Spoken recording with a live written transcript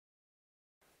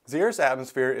The Earth's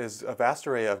atmosphere is a vast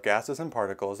array of gases and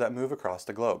particles that move across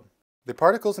the globe. The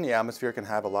particles in the atmosphere can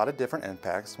have a lot of different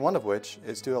impacts, one of which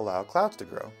is to allow clouds to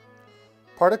grow.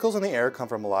 Particles in the air come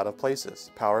from a lot of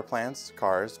places: power plants,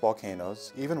 cars,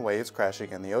 volcanoes, even waves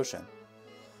crashing in the ocean.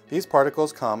 These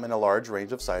particles come in a large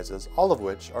range of sizes, all of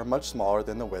which are much smaller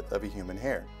than the width of a human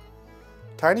hair.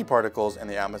 Tiny particles in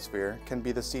the atmosphere can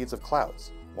be the seeds of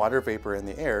clouds. Water vapor in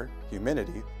the air,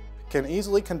 humidity, can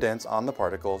easily condense on the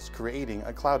particles, creating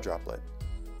a cloud droplet.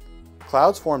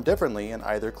 Clouds form differently in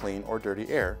either clean or dirty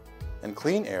air. In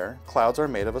clean air, clouds are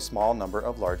made of a small number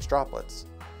of large droplets.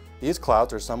 These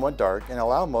clouds are somewhat dark and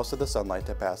allow most of the sunlight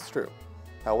to pass through.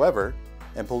 However,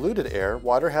 in polluted air,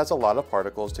 water has a lot of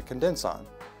particles to condense on.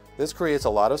 This creates a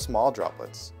lot of small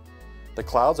droplets. The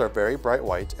clouds are very bright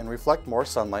white and reflect more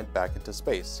sunlight back into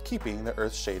space, keeping the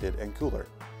Earth shaded and cooler.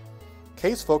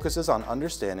 CAICE focuses on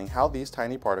understanding how these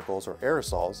tiny particles, or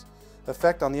aerosols,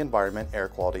 affect on the environment, air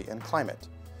quality, and climate.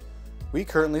 We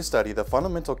currently study the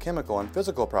fundamental chemical and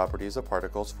physical properties of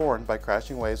particles formed by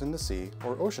crashing waves in the sea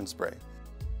or ocean spray.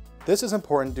 This is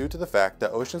important due to the fact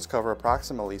that oceans cover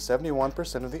approximately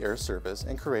 71% of the Earth's surface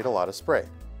and create a lot of spray.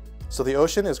 So the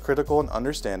ocean is critical in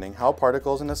understanding how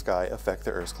particles in the sky affect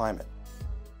the Earth's climate.